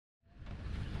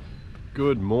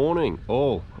Good morning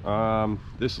all.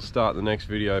 This will start the next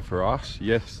video for us.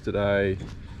 Yesterday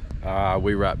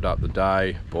we wrapped up the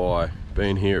day by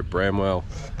being here at Bramwell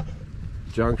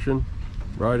Junction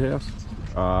Roadhouse.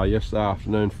 Yesterday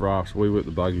afternoon for us, we whipped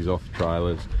the buggies off the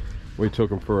trailers, we took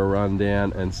them for a run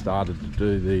down and started to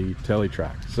do the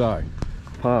Telegraph Track. So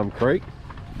Palm Creek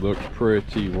looks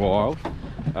pretty wild.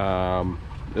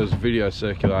 There's a video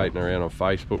circulating around on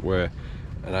Facebook where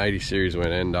an 80 series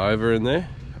went end over in there.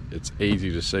 It's easy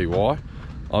to see why.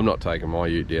 I'm not taking my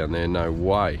ute down there, no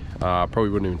way. Probably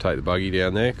wouldn't even take the buggy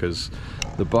down there because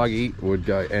the buggy would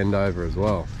go end over as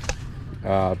well.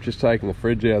 I've just taken the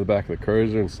fridge out of the back of the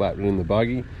cruiser and slapped it in the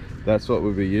buggy. That's what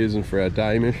we'll be using for our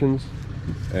day missions,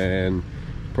 and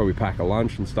probably pack a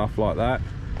lunch and stuff like that.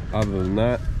 Other than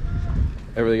that,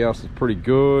 everything else is pretty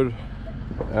good.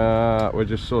 We're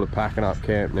just sort of packing up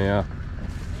camp now.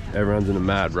 Everyone's in a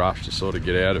mad rush to sort of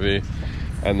get out of here,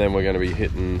 and then we're going to be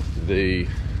hitting the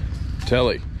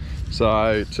telly.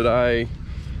 So today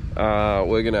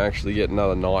we're going to actually get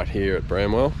another night here at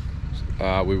Bramwell.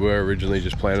 We were originally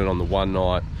just planning on the one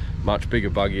night, much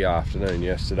bigger buggy afternoon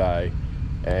yesterday,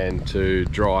 and to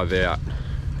drive out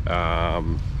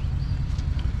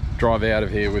of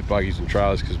here with buggies and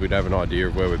trailers, because we'd have an idea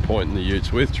of where we're pointing the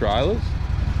utes with trailers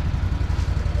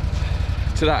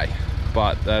today.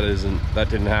 But that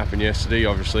didn't happen yesterday.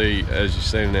 Obviously, as you've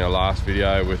seen in our last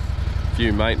video, with a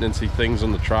few maintenance-y things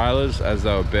on the trailers as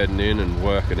they were bedding in and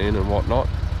working in and whatnot,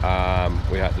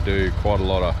 we had to do quite a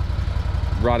lot of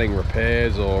running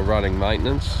repairs or running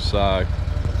maintenance. So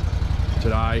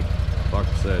today, like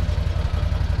I said,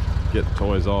 get the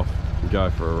toys off and go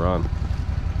for a run.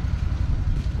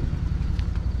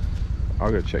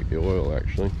 I've got to check the oil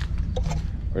actually.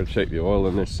 I've got to check the oil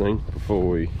in this thing before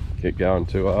we get going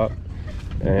too hard,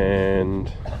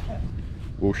 and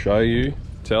we'll show you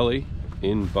telly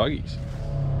in buggies.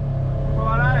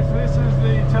 Righto, so this is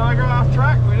the Telegraph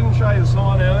Track. We didn't show you the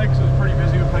sign earlier because it was pretty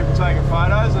busy with people taking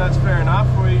photos, and that's fair enough.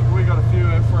 We got a few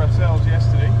for ourselves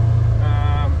yesterday.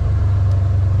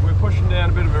 We're pushing down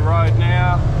a bit of a road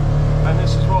now, and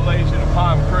this is what leads you to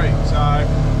Palm Creek. So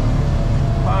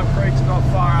Palm Creek's not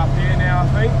far up here now, I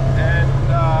think, and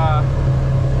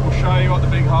we'll show you what the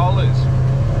big hole is.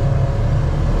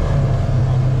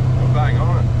 We're bang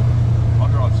on it. I'll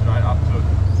drive straight up to it.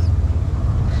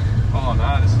 Oh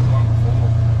no, this is the one before.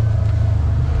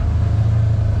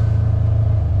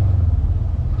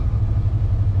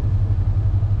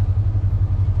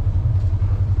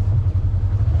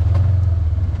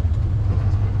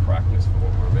 It's good practice for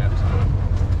what we're about to do.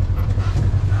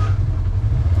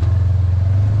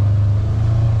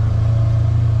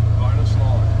 Bonus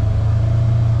line.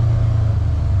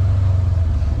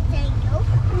 Thank you.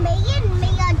 Me and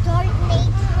Mia don't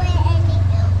need to wear any.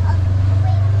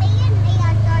 Me and Mia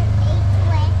don't need to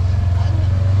wear any.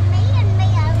 Me and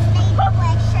Mia need to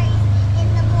wear shoes in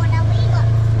the water. We got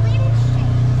swim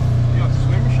shoes. You got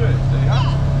swim shoes, do you?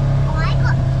 Yeah. Oh, I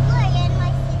got blue and my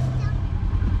sister.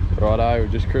 Righto, we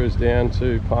just cruised down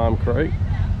to Palm Creek.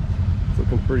 It's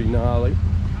looking pretty gnarly.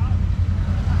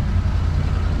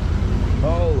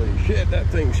 Holy shit, that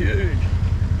thing's huge.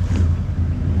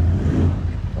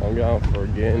 I'm going for a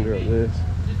gander at this.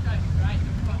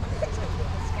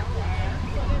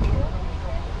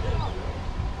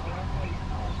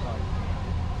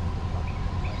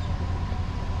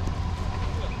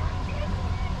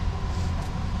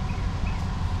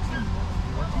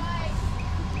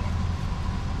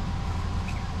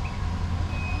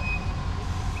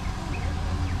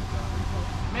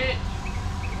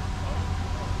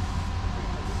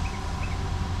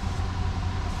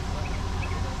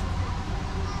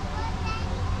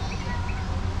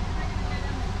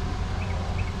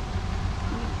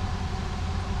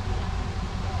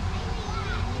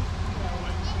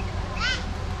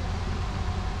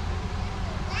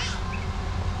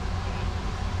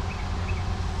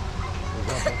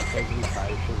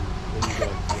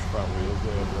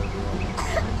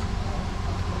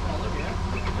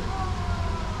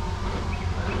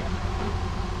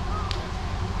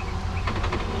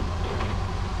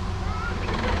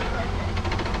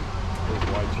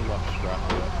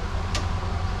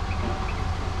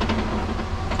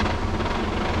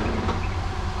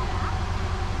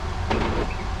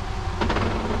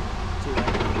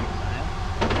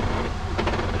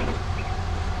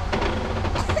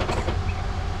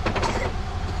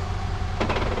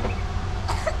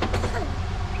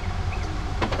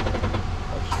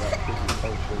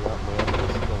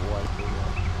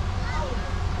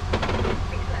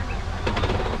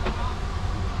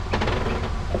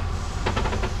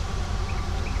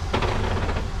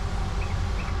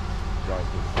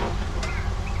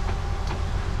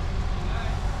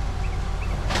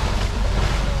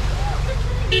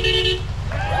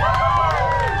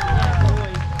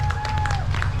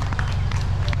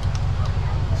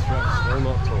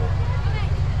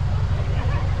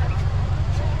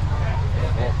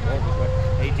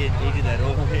 he did that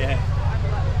all, yeah.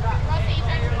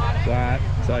 That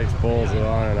takes balls that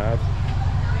I don't have.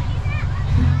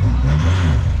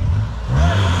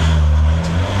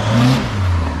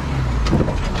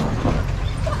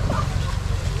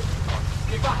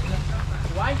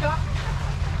 Wake up.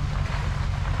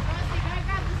 Rossi, go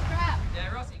grab the strap.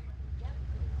 Yeah, Rossi.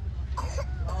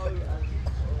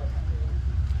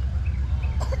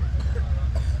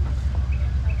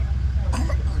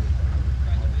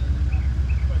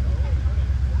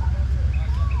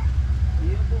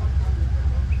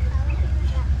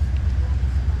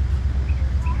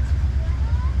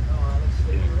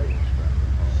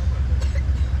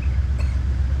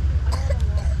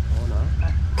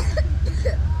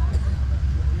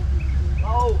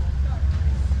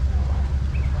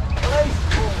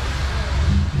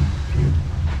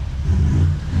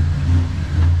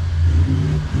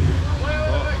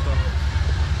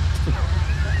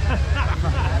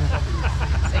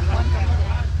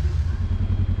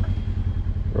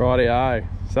 Rightio.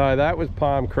 So that was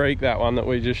Palm Creek, that one that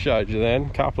we just showed you then. A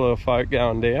couple of folk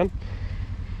going down.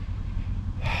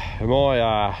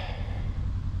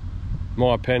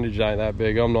 My appendage ain't that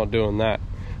big, I'm not doing that.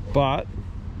 But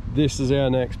this is our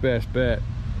next best bet.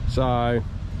 So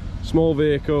small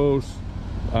vehicles,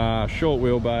 short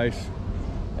wheelbase,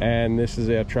 and this is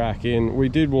our track in. We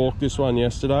did walk this one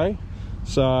yesterday,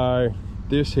 so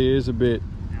this here is a bit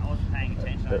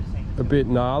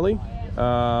gnarly.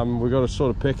 We've got to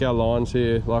sort of pick our lines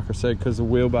here, like I said, because the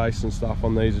wheelbase and stuff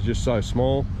on these are just so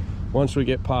small. Once we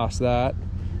get past that,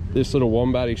 this little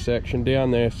wombatty section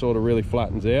down there sort of really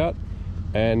flattens out,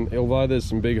 and although there's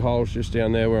some big holes just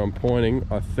down there where I'm pointing,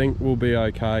 I think we'll be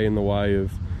okay in the way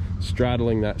of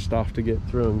straddling that stuff to get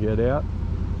through and get out.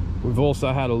 We've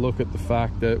also had a look at the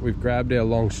fact that we've grabbed our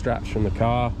long straps from the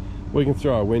car. We can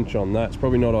throw a winch on that. It's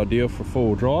probably not ideal for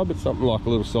four-wheel drive, but something like a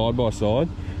little side-by-side.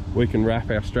 We can wrap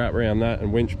our strap around that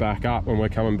and winch back up when we're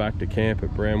coming back to camp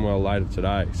at Bramwell later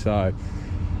today. So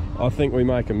I think we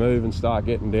make a move and start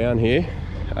getting down here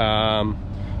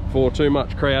before too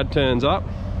much crowd turns up,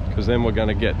 because then we're going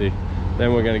to get the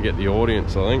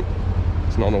audience. I think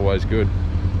it's not always good.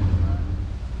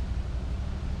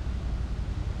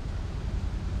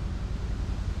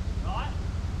 Right?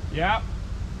 Yep.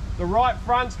 The right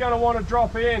front's going to want to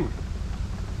drop in.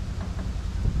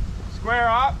 Square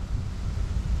up.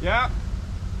 Yep.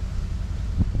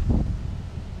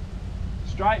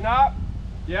 Straighten up.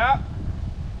 Yep.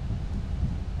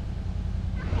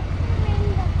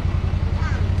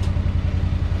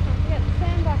 Get the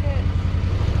sand bucket.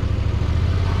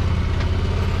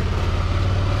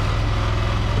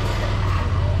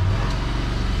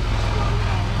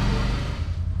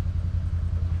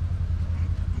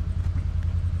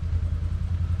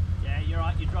 Yeah, you're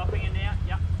right, you're dropping it now.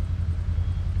 Yep.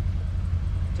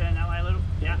 Turn that way a little.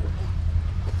 Yeah.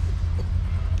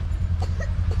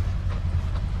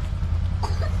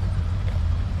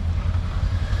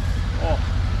 Oh,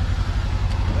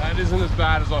 that isn't as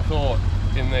bad as I thought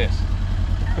in this.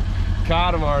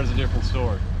 Car tomorrow is a different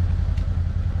story.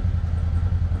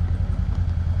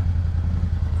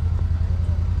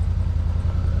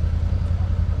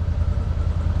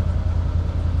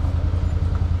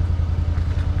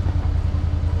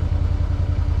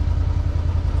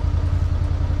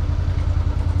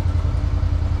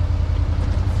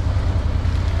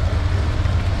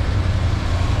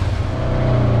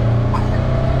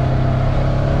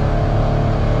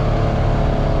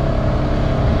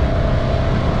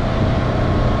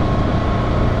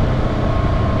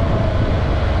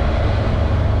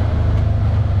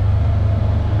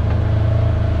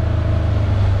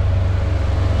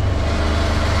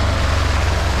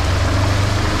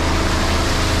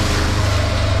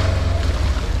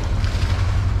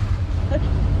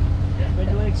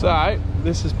 So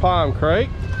this is Palm Creek.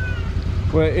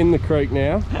 We're in the creek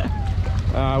now.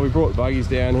 We brought the buggies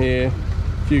down here.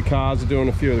 A few cars are doing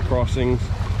a few of the crossings.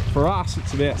 For us,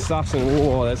 it's about sussing.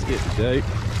 Oh, that's getting deep.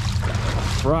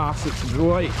 For us, it's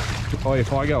wait. Oh,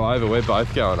 if I go over, we're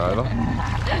both going over.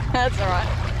 That's alright.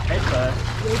 Head first.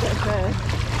 You go first.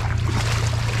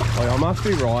 Oh, I must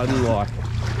be riding like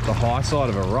the high side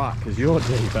of a rut, because you're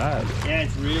deep bad. Yeah,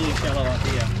 it's really shallow up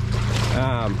here.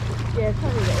 Yeah,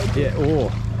 probably the edge. Yeah, oh.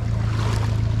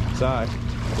 So,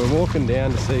 we're walking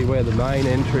down to see where the main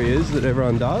entry is that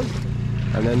everyone does.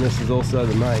 And then this is also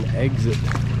the main exit.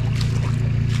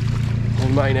 The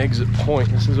main exit point.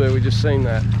 This is where we just seen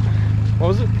that. What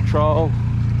was it? Patrol?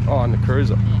 Oh, in the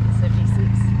cruiser. Yeah, 76.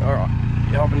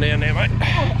 Alright, up and down there, mate.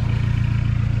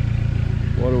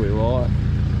 What do we like?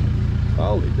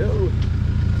 Holy do.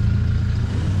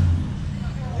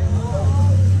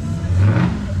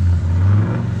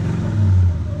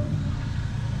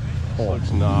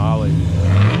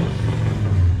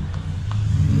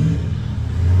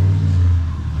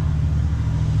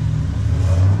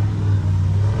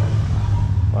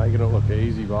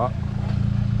 move up.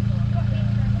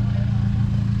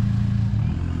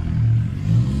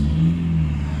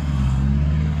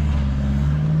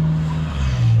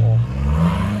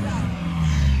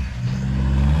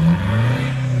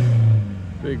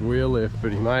 Big wheel lift,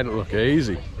 but he made it look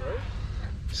easy.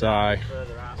 So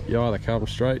you either come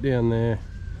straight down there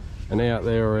and out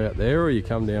there, or you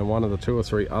come down one of the 2 or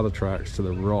 3 other tracks to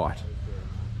the right,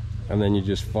 and then you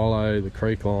just follow the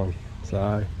creek line.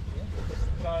 So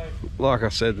like I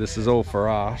said, this is all for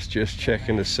us, just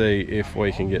checking to see if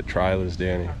we can get trailers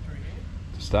down here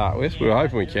to start with. We're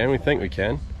hoping we can, we think we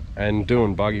can, and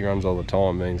doing buggy runs all the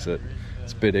time means that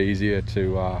it's a bit easier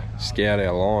to scout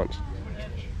our lines.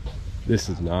 This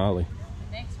is gnarly.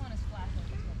 Next one is flat.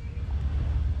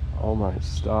 Oh mate, it's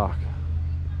stuck.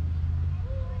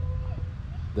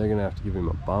 They're gonna have to give him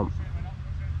a bump.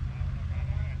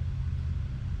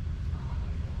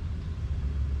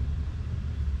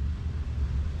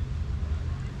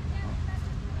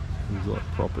 He's like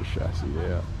proper chassis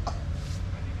out.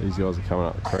 These guys are coming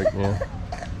up the creek now.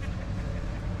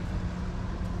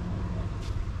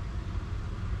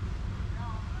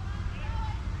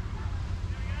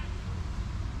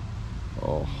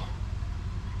 Oh,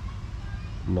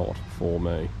 not for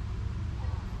me.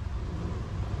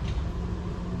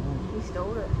 We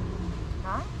stole it.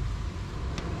 Huh?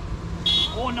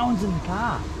 Oh, no one's in the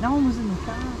car. No one was in the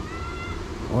car.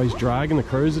 Oh, he's dragging the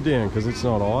cruiser down because it's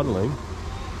not idling.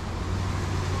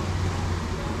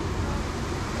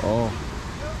 Oh.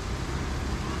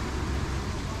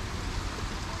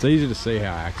 It's easy to see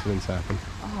how accidents happen.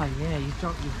 Oh, yeah, you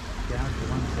dropped your down for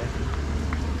 1 second.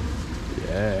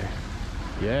 Yeah.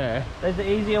 Yeah. There's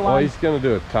the easier Oh, one. he's going to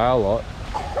do a tail light.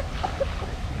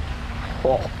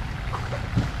 Oh.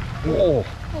 Oh.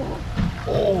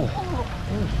 Oh.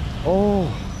 Oh.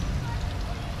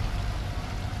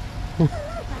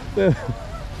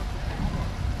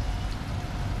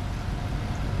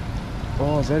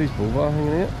 Oh, is that his bull bar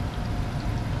hanging out?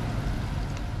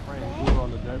 We were on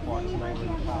the dirt bikes, mainly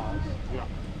the cars. Yeah.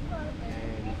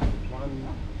 And one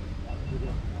with a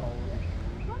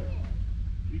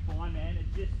Be fine, man.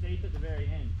 It's just steep at the very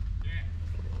end. Yeah.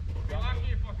 I'd be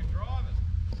lucky if I could drive it.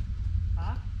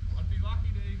 Huh? I'd be lucky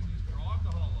to even just drive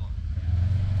the whole lot.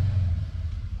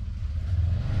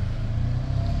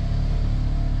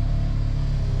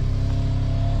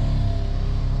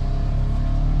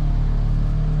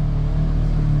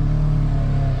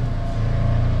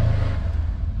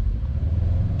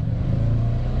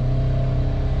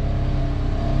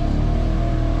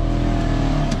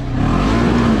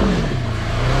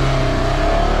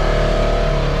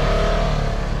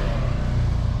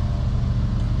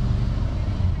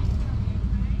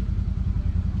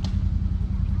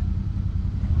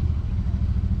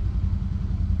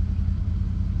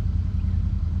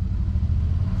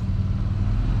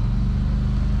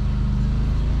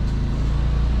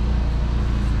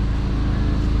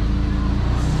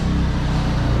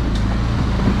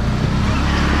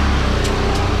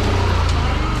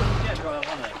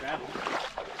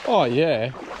 Oh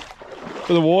yeah,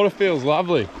 but the water feels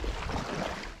lovely.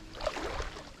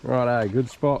 Righto, good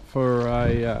spot for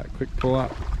a quick pull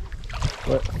up.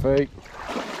 Wet the feet,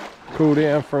 cool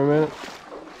down for a minute.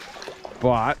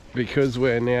 But because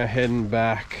we're now heading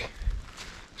back,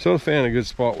 sort of found a good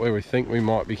spot where we think we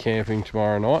might be camping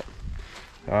tomorrow night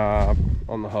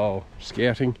on the whole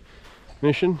scouting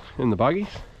mission in the buggies.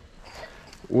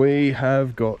 We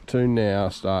have got to now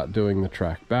start doing the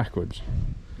track backwards.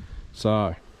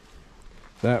 So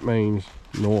that means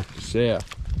north to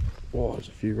south. Oh, there's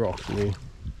a few rocks in here.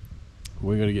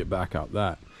 We're going to get back up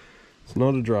that. It's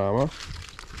not a drama,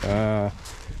 but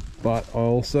I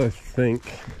also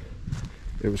think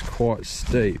it was quite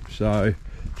steep. So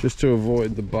just to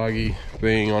avoid the buggy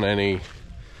being on any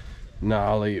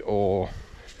gnarly or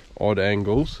odd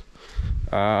angles,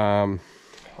 I'm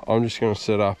just going to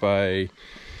set up a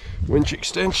winch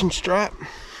extension strap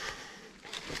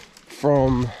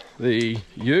from the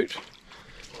ute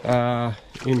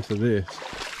into this.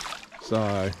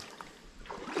 So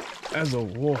as I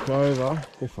walk over,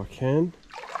 if I can,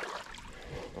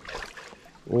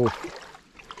 oh,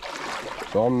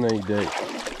 I'm knee deep.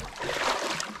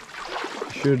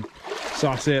 You should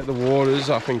suss out the waters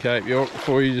up in Cape York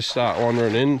before you just start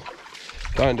wandering in.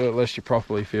 Don't do it unless you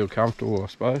properly feel comfortable, I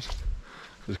suppose,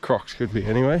 because Crocs could be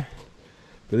anyway.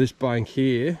 But this bank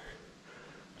here,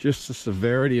 just the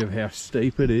severity of how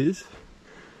steep it is,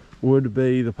 would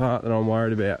be the part that I'm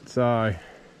worried about. So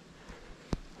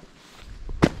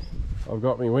I've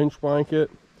got my winch blanket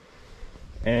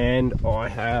and I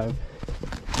have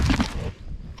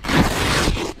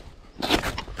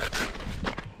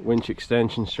winch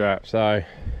extension strap. So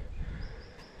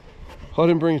I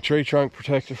didn't bring a tree trunk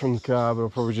protector from the car, but I'll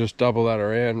probably just double that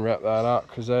around and wrap that up,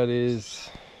 because that is,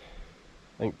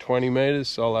 I think, 20 metres,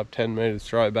 so I'll have 10 metres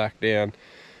straight back down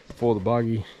for the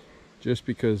buggy, just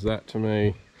because that to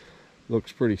me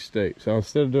looks pretty steep. So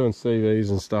instead of doing CVs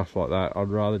and stuff like that, I'd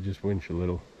rather just winch a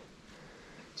little.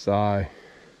 So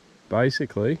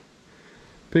basically,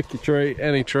 pick your tree,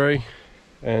 any tree,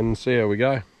 and see how we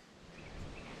go.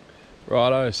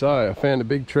 Righto, so I found a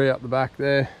big tree up the back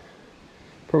there.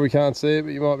 Probably can't see it, but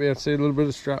you might be able to see a little bit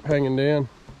of strap hanging down.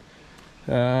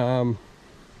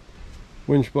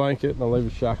 Winch blanket, and I'll leave a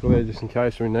shackle there just in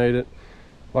case we need it.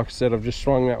 Like I said, I've just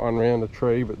swung that one around the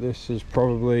tree, but this is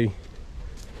probably,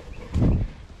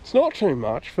 it's not too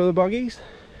much for the buggies,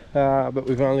 but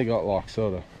we've only got like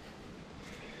sort of,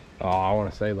 I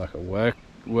want to say like a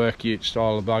work ute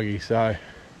style of buggy, so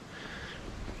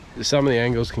some of the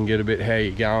angles can get a bit how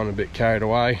you're going, a bit carried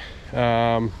away.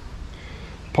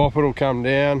 Poppet will come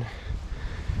down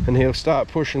and he'll start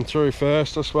pushing through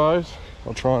first, I suppose.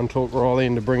 I'll try and talk Riley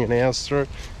into bringing ours through.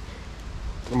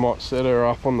 I might set her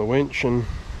up on the winch and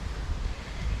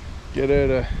get her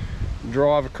to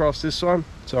drive across this one.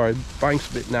 Sorry, the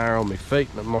bank's a bit narrow on my feet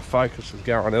and my focus is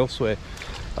going elsewhere.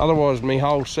 Otherwise my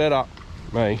whole setup,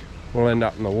 will end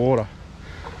up in the water.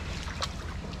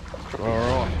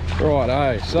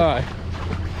 Righto, so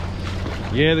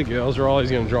yeah, the girls,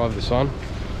 Riley's going to drive this one.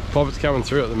 Poppet's coming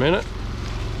through at the minute.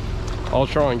 I'll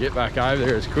try and get back over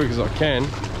there as quick as I can,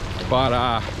 but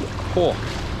there's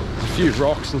a few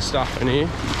rocks and stuff in here,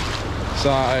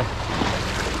 so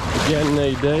again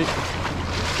knee deep.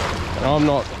 And I'm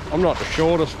not the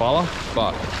shortest fella,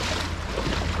 but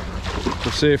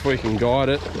we'll see if we can guide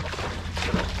it,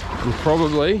 and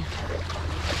probably,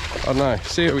 I don't know,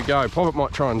 see how we go. Poppet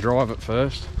might try and drive it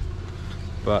first,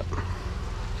 but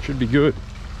should be good.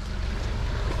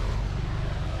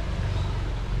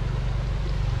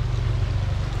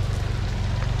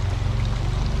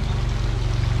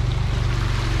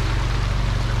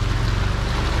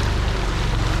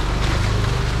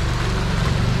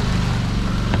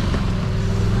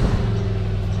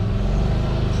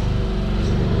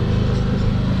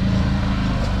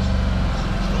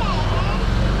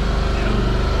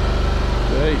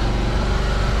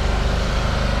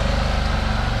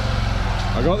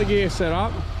 I got the gear set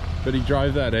up, but he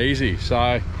drove that easy,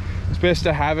 so it's best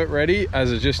to have it ready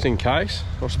as a just in case,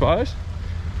 I suppose,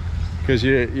 because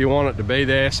you want it to be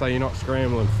there so you're not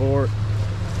scrambling for it.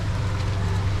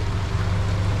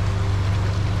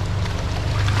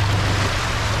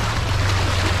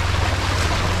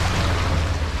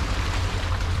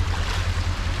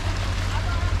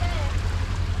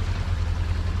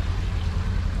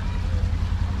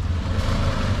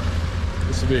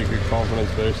 This will be a good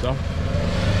confidence booster.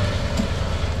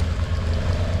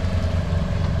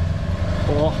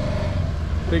 Oh,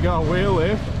 big old wheel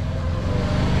lift.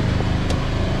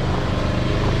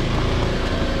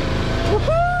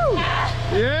 Woohoo!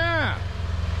 Yeah!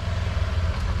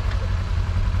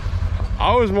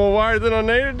 I was more worried than I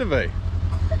needed to be.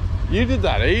 You did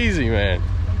that easy, man.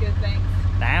 I'm good, thanks.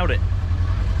 Nailed it.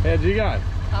 How'd you go?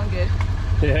 I'm good.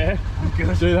 Yeah? I'm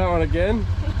good. Do that one again?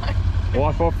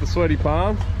 Wipe off the sweaty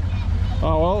palms?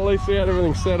 Oh well, at least we had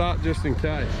everything set up just in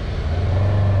case.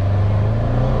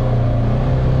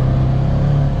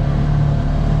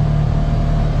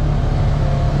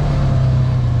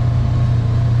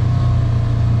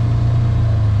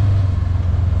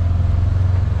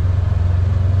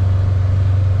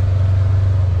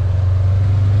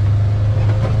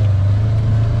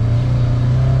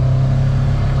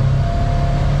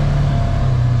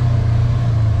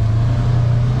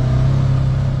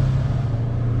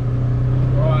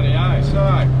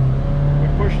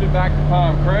 Back to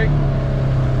Palm Creek.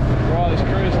 Riley's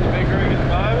cruising the big rig at the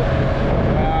moment.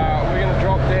 We're going to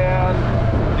drop down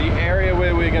the area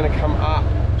where we're going to come up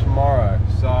tomorrow.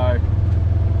 So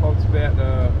Pop's about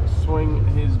to swing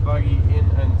his buggy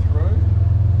in and through.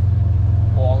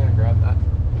 Oh, I'm going to grab that.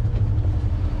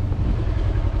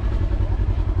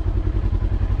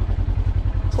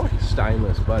 It's like a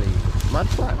stainless bloody mud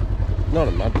flat. Not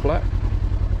a mud flat.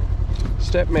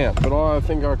 Step mount, but I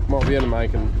think I might be able to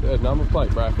make a number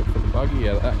plate bracket for the buggy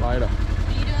out of that later.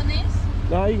 Are you doing this?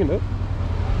 No, you can do it.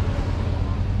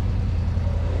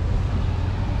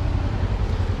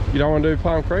 You don't want to do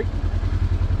Palm Creek?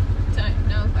 Don't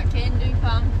know if I can do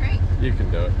Palm Creek. You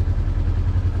can do it.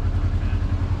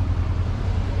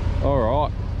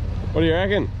 Alright. What do you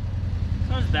reckon? It's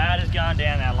not as bad as going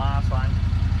down that last one.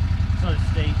 It's not as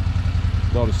steep.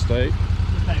 Not as steep?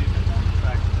 Just maybe a bit longer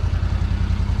track.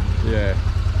 Yeah.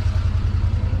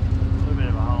 A little bit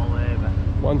of a hole there, but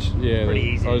Once, yeah, pretty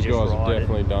easy those to just guys have ride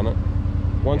definitely done it.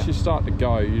 Once you start to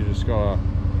go, you just gotta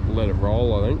let it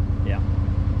roll, I think. Yeah.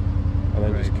 And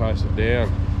then just coast it down.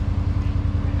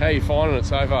 How you finding it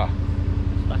so far?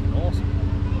 It's fucking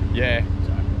awesome. Yeah.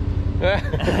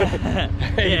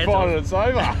 How you finding it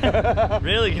so far?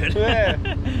 Really good. Yeah.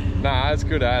 Nah, it's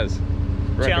good as.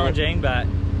 Challenging, but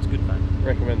it's good fun.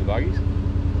 Recommend the buggies?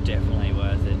 Definitely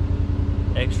worth it.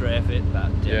 Extra effort, but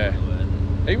definitely worth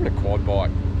it. Even a quad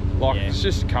bike. Like, it's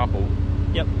just a couple.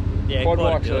 Yep. Yeah, quad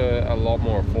bikes are a lot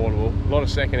more affordable. A lot of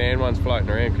second-hand ones floating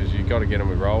around because you've got to get them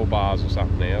with roll bars or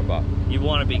something now, but... You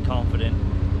want to be confident.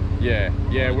 Yeah,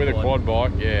 with a quad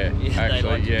bike,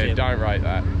 actually, don't rate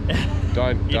that.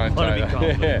 Don't take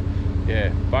that. Yeah,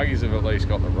 buggies have at least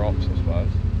got the ROPS, I suppose.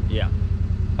 Yeah.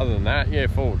 Other than that,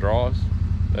 four-wheel drives.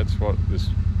 That's what this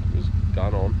was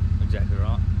done on. Exactly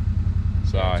right.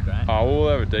 So, we'll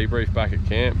have a debrief back at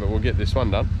camp, but we'll get this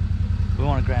one done. We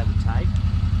want to grab the tape,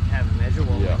 have a measure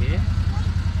while we're here.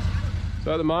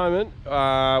 So at the moment,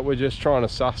 we're just trying to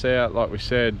suss out, like we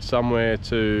said, somewhere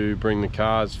to bring the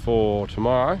cars for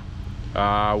tomorrow.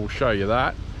 We'll show you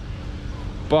that.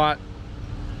 But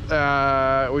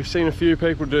we've seen a few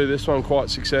people do this one quite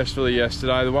successfully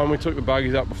yesterday. The one we took the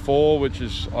buggies up before, which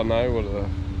is, I know,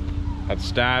 had a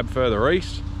stab further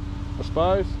east, I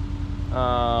suppose.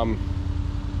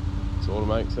 Sort of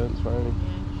makes sense, maybe. Yeah,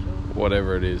 sure.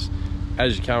 Whatever it is.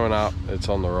 As you're coming up, it's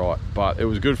on the right. But it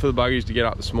was good for the buggies to get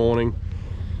up this morning.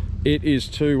 It is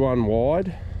 2.1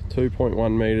 wide,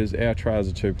 2.1 meters. Our trails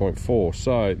are 2.4.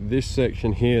 So this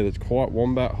section here that's quite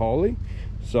wombat holey,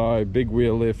 so big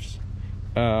wheel lifts,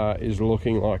 is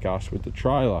looking like us with the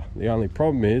trailer. The only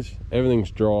problem is everything's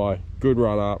dry, good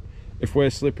run up. If we're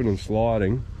slipping and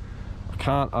sliding, I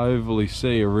can't overly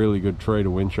see a really good tree to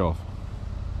winch off.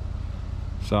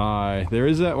 So there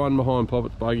is that one behind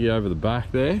Poppett's buggy over the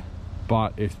back there,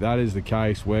 but if that is the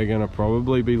case, we're going to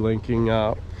probably be linking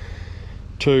up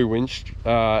 2 winch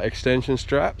extension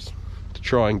straps to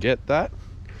try and get that.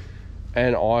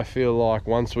 And I feel like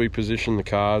once we position the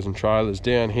cars and trailers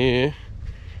down here,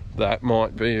 that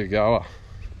might be a goer.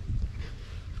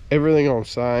 Everything I'm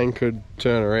saying could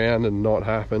turn around and not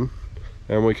happen,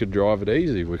 and we could drive it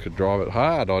easy, we could drive it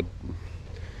hard. I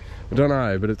don't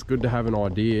know, but it's good to have an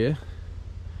idea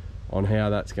on how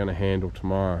that's going to handle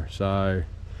tomorrow.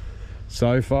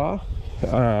 So far,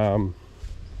 the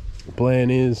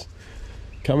plan is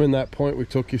come in that point we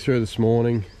took you through this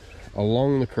morning,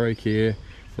 along the creek here,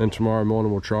 and tomorrow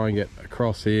morning we'll try and get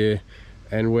across here,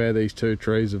 and where these 2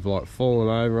 trees have like fallen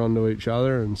over onto each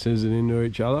other and scissored into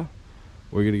each other,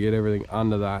 we're going to get everything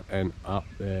under that and up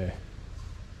there.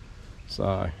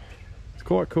 So it's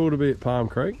quite cool to be at Palm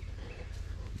Creek.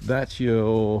 That's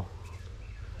your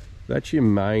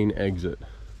main exit.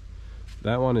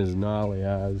 That one is gnarly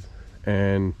as,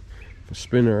 and if I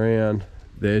spin around,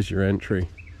 there's your entry.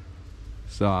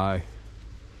 So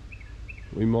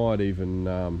we might even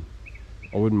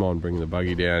I wouldn't mind bringing the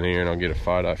buggy down here and I'll get a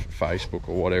photo for Facebook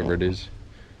or whatever it is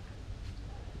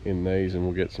in these, and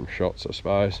we'll get some shots, I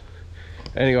suppose.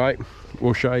 Anyway,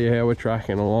 we'll show you how we're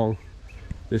tracking along.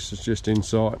 This is just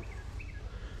insight.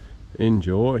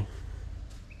 Enjoy.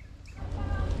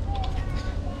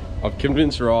 I've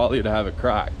convinced Riley to have a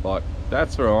crack. Like,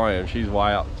 that's where I am. She's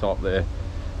way up the top there.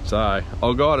 So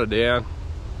I'll guide her down.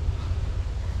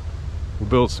 We'll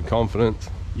build some confidence.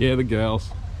 Yeah, the girls.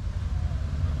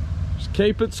 Just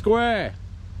keep it square.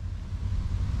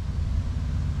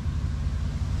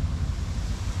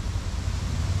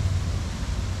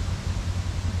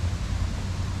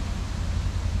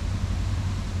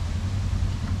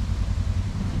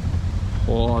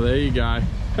 Oh, there you go.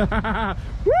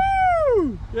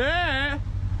 Woo! Yeah.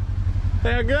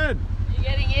 How good? You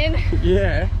getting in?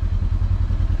 Yeah.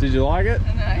 Did you like it?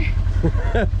 I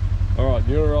know. Alright,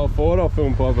 do you want to roll forward? I'll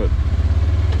film Poppet.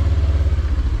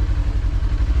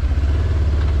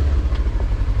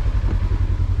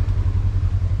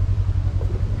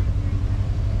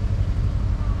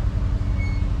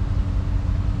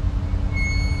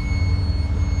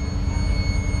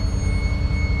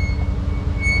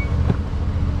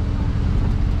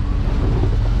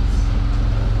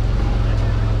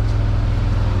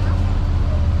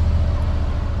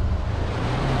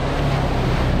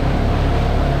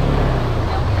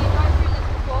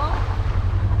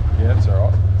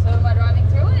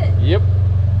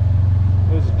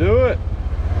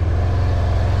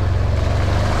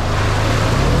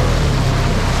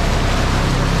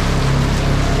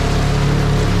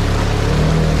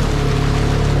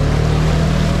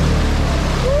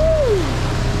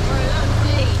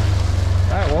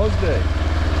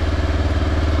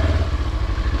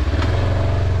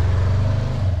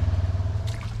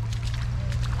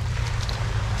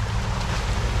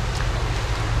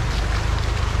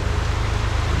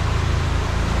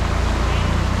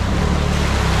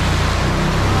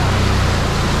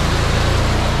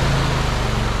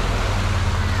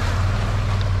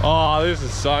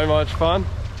 so much fun.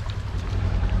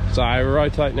 So we're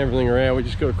rotating everything around. We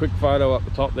just got a quick photo up the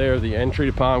top there of the entry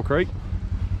to Palm Creek,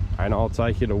 and I'll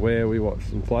take you to where we watched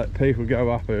some people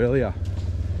go up earlier.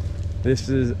 This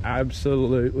is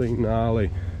absolutely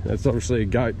gnarly. That's obviously a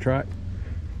goat track,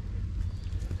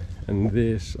 and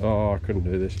this, oh, I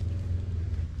couldn't do this,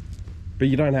 but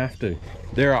you don't have to.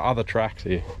 There are other tracks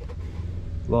here.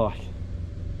 Like,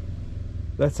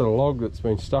 that's a log that's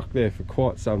been stuck there for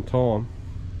quite some time.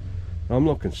 I'm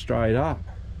looking straight up.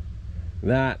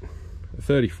 That, a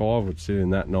 35 would sit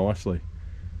in that nicely.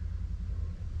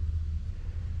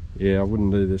 Yeah, I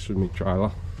wouldn't do this with my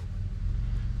trailer.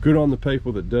 Good on the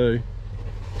people that do.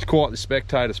 It's quite the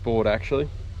spectator sport, actually.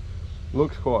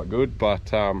 Looks quite good,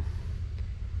 but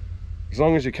as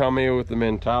long as you come here with the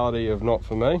mentality of not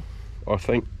for me, I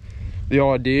think the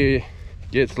idea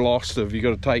gets lost of you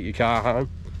got to take your car home,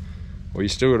 or you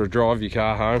still got to drive your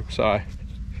car home. So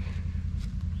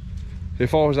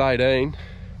if I was 18,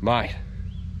 mate,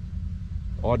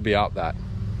 I'd be up that.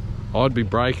 I'd be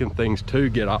breaking things to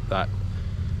get up that.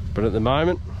 But at the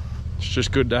moment, it's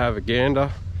just good to have a gander.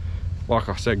 Like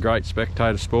I said, great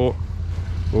spectator sport.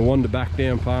 We'll wander back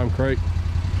down Palm Creek.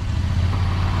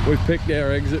 We've picked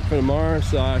our exit for tomorrow,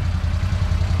 so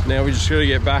now we just got to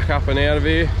get back up and out of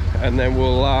here, and then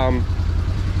we'll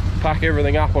pack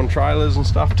everything up on trailers and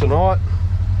stuff tonight,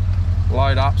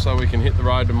 load up so we can hit the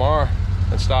road tomorrow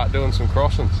and start doing some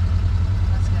crossings.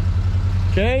 Let's go.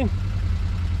 Keen?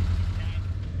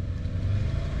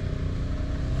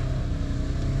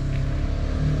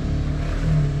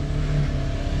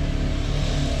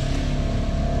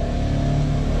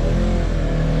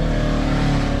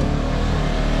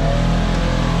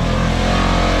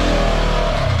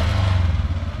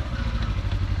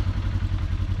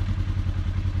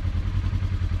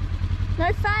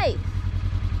 No faith.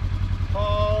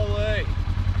 Holy!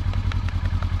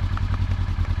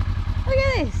 Look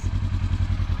at this.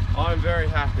 I'm very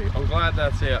happy. I'm glad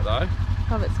that's out though.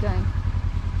 Love it's going.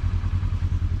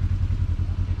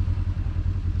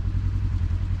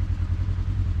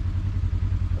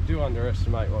 I do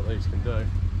underestimate what these can do.